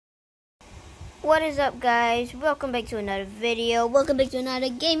What is up, guys? Welcome back to another video. Welcome back to another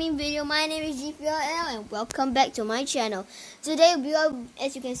gaming video. My name is GPRL and welcome back to my channel. Today we are,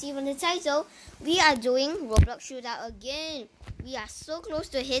 as you can see from the title, we are doing Roblox shootout again. We are so close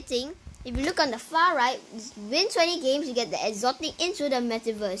to hitting. If you look on the far right, win 20 games, you get the exotic into the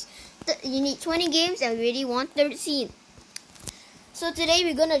metaverse. You need 20 games and we already won 13. So today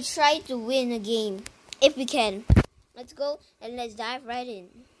we're gonna try to win a game if we can. Let's go and let's dive right in.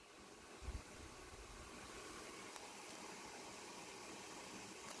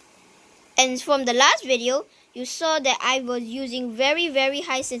 And from the last video, you saw that I was using very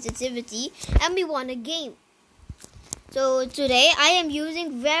high sensitivity and we won a game. So today I am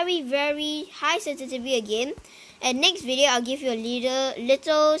using very high sensitivity again. And next video I'll give you a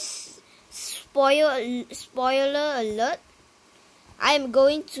little spoiler alert. I am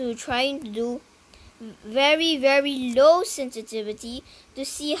going to try to do very low sensitivity to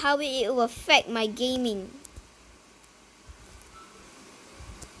see how it will affect my gaming.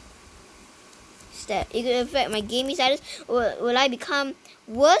 That it could affect my gaming status. Will I become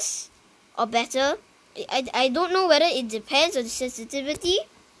worse or better? I don't know whether it depends on the sensitivity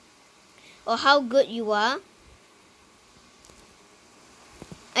or how good you are.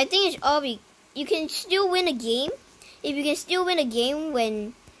 I think it's all you can still win a game. If you can still win a game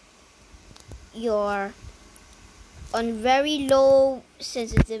when you're on very low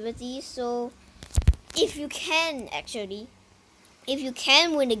sensitivity. So if you can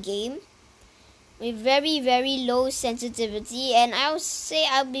win a game with very low sensitivity, and I would say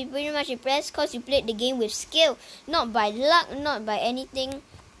I'll be pretty much impressed because you played the game with skill, not by luck, not by anything.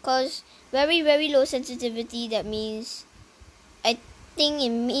 Because very low sensitivity, that means I think it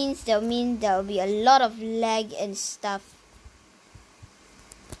means there'll be a lot of lag and stuff.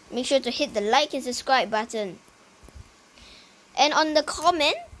 Make sure to hit the like and subscribe button. And on the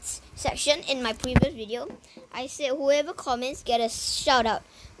comments section in my previous video, I said whoever comments get a shout out.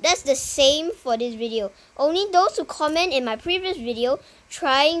 That's the same for this video. Only those who comment in my previous video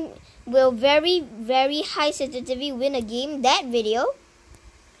will very high sensitivity win a game. That video,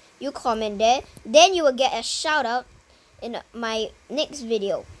 you comment there, then you will get a shout out in my next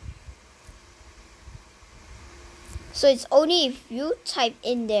video. So it's only if you type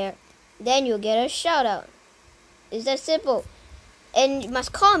in there, then you'll get a shout out. It's that simple. And you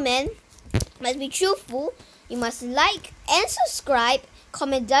must comment, must be truthful. You must like and subscribe.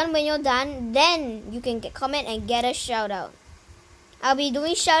 Comment done when you're done, then you can comment and get a shout out. I'll be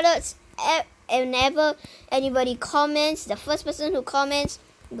doing shout outs whenever anybody comments. The first person who comments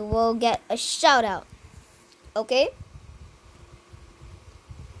will get a shout out. Okay?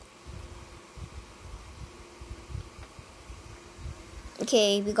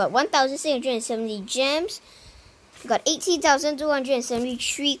 Okay, we got 1,670 gems. We got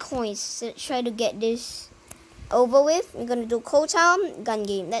 18,273 coins. Let's try to get this over with. We're gonna do Cold Town gun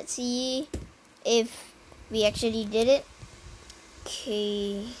game. Let's see if we actually did it.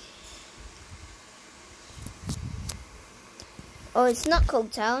 Okay. Oh, it's not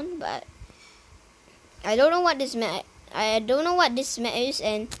Cold Town, but I don't know what this map. I don't know what this map is,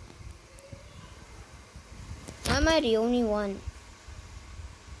 and am I the only one?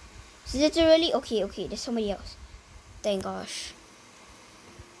 It's literally okay. There's somebody else. Thank gosh.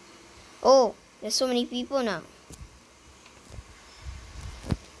 Oh, there's so many people now.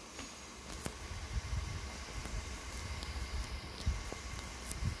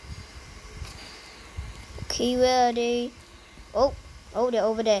 Okay, where are they? Oh, they're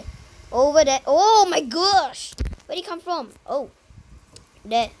over there. Over there. Oh my gosh! Where'd he come from? Oh,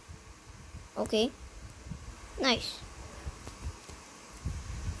 there. Okay. Nice.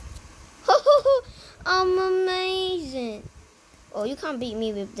 I'm amazing. Oh, you can't beat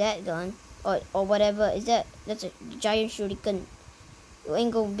me with that gun. Or whatever. That's a giant shuriken. You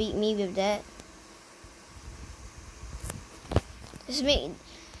ain't gonna beat me with that.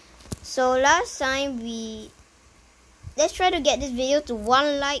 So last time let's try to get this video to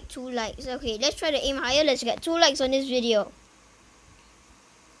 1 like, 2 likes. Okay, let's try to aim higher. Let's get 2 likes on this video.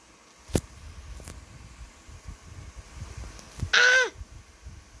 Ah!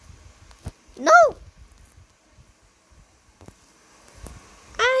 No!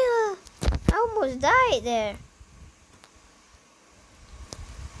 I almost died there.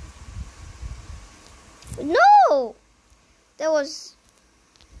 No! That was...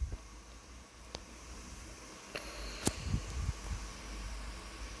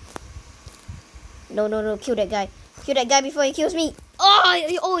 No, kill that guy. Kill that guy before he kills me.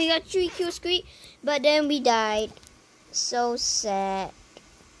 Oh, he got 3 kill streak. But then we died. So sad.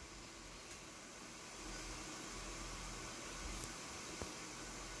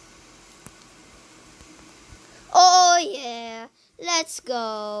 Let's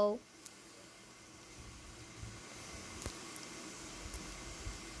go.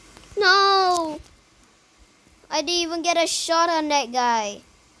 No! I didn't even get a shot on that guy.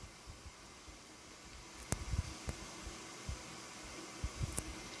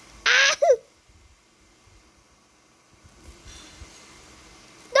 Ah!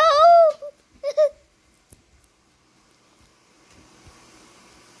 No!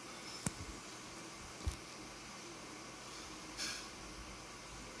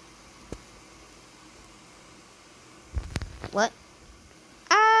 What?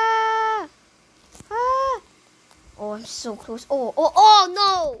 Ah! Ah! Oh, I'm so close. Oh,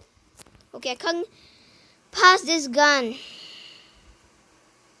 no! Okay, I can't pass this gun.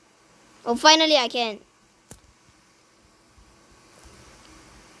 Oh, finally I can.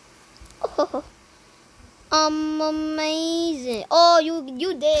 Oh, amazing. Oh,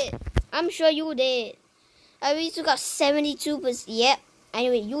 you did. I'm sure you did. I really took out 72%. Yep.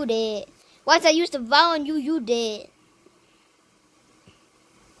 Anyway, you did. Once I used the vow on you, you did.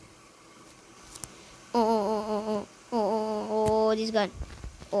 Oh, this gun.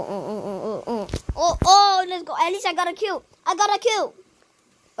 Oh, let's go. At least I got a kill.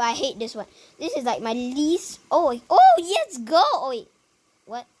 But I hate this one. This is like my least. Oh, let's go. Oh, wait.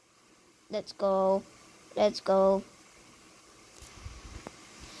 What? Let's go.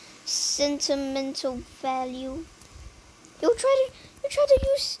 Sentimental value. You try to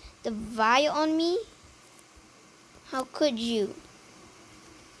use the vial on me? How could you?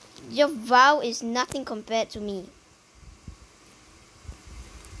 Your vow is nothing compared to me.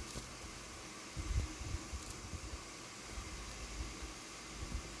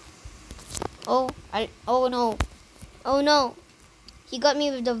 Oh no. He got me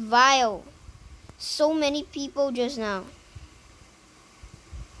with the vial. So many people just now.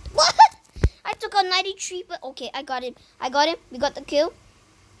 What? I took a 93, but okay, I got him. We got the kill.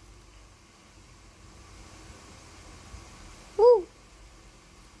 Woo.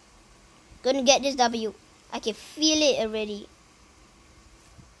 Gonna get this W. I can feel it already.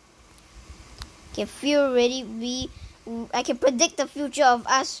 I can predict the future of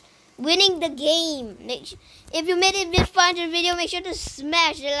us winning the game. If you made it this far into the video, make sure to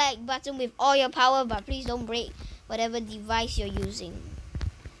smash the like button with all your power, but please don't break whatever device you're using.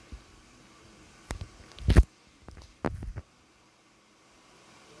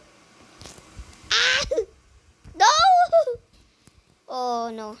 Ah! No! Oh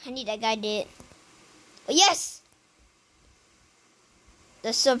no, I need that guy dead. Oh, yes!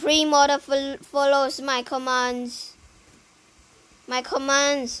 The Supreme Order follows my commands.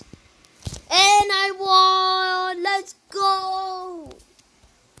 And I won! Let's go!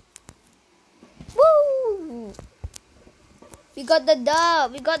 Woo! We got the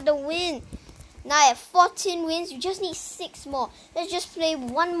dub. We got the win. Now I have 14 wins. We just need 6 more. Let's just play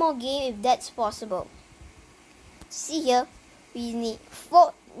one more game if that's possible. See here. We need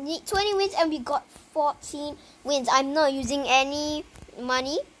 20 wins and we got 14 wins. I'm not using any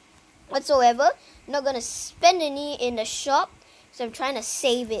money whatsoever. I'm not going to spend any in the shop. So I'm trying to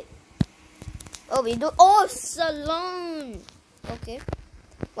save it. Oh, we do. Oh, salon. Okay.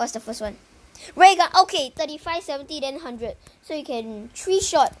 What's the first one? Ray gun. Okay, 35, 70, then 100. So you can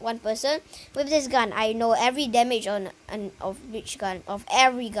 3-shot one person with this gun. I know every damage of which gun, of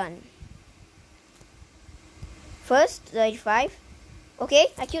every gun. First, 35. Okay,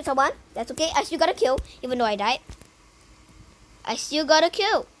 I killed someone. That's okay. I still got a kill, even though I died. I still got a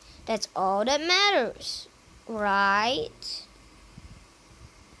kill. That's all that matters, right?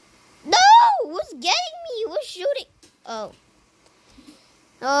 No! Who's getting me? Who's shooting? Oh.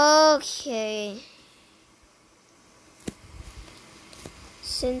 Okay.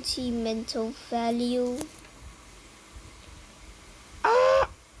 Sentimental value. Ah!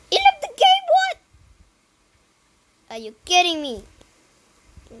 It left the game, what? Are you kidding me?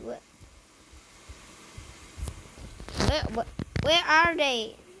 What? Where are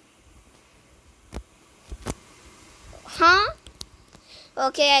they? Huh?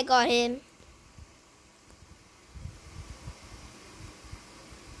 Okay, I got him.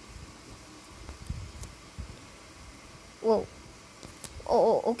 Whoa.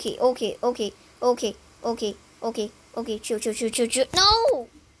 Oh, okay. Chill. No!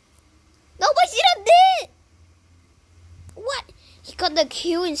 No, why is he not dead? What? He got the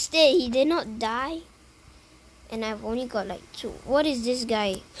kill instead. He did not die. And I've only got like 2. What is this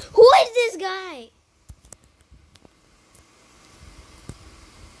guy? Who is this guy?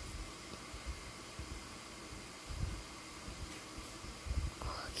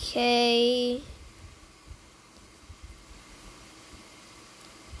 Okay.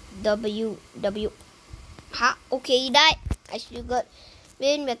 W. Ha, okay, he died. I still got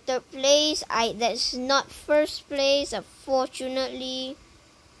win with third place. That's not first place, unfortunately.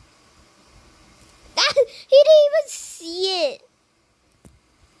 He didn't even see it.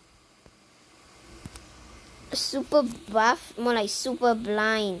 Super buff, more like super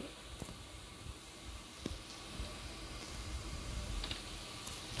blind.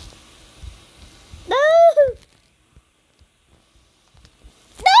 No!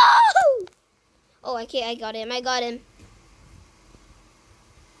 No! Oh, okay, I got him.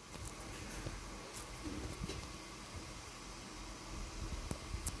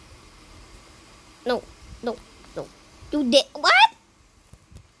 No. You did what?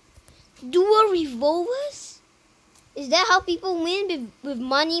 Dual revolvers? Is that how people win with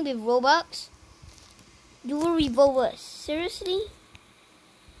money with Robux? Dual revolvers. Seriously?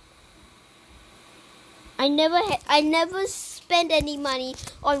 I never spent any money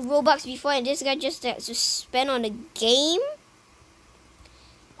on Robux before, and this guy just had to spend on a game?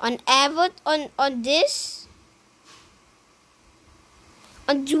 On this?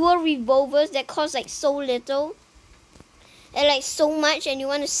 On dual revolvers that cost like so little and like so much, and you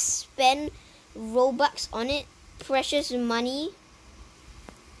want to spend Robux on it? Precious money.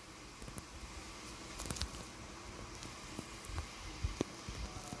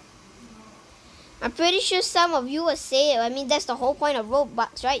 I'm pretty sure some of you will say it. I mean, that's the whole point of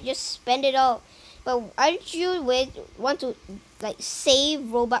Robux, right? Just spend it all. But aren't you want to like save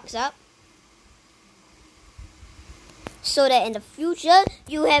Robux up so that in the future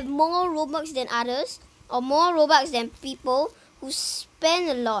you have more Robux than others, or more Robux than people who spend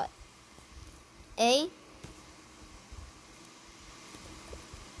a lot? Eh?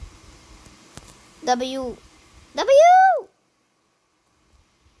 W.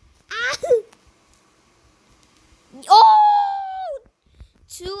 Ah! Oh!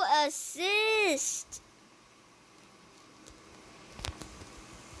 2 assists.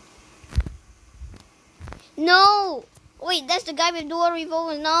 No! Wait, that's the guy with dual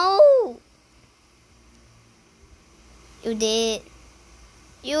revolvers. No! You did.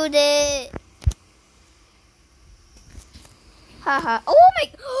 Haha. Oh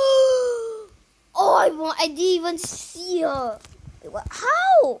my! Oh, I didn't even see her.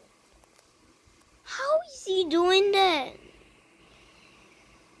 How? How is he doing that?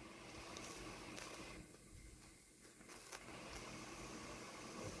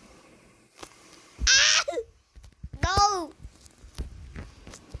 Ah! No!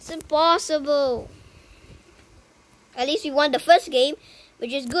 It's impossible. At least we won the first game,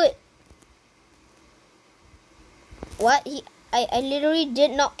 which is good. What? I literally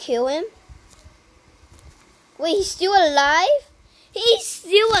did not kill him. Wait, he's still alive? He's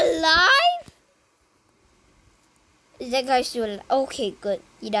still alive? Is that guy still alive? Okay, good.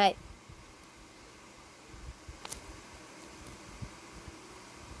 He died.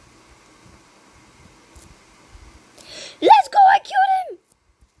 Let's go! I killed him!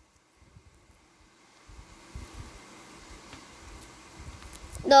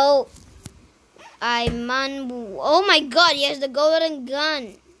 No. Oh my god, he has the golden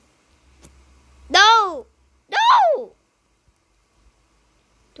gun. No! No!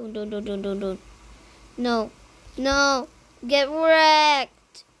 Don't. No. Get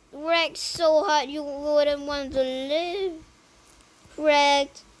wrecked. Wrecked so hard you wouldn't want to live.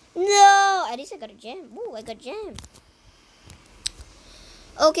 Wrecked. No! At least I got a gem. Ooh, I got a gem.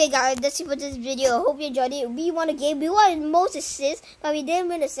 Okay guys, that's it for this video. I hope you enjoyed it. We won a game. We won most assists, but we didn't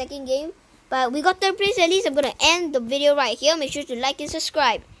win the second game. But we got third place at least. I'm going to end the video right here. Make sure to like and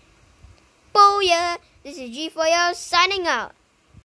subscribe. Booyah! This is G4L signing out.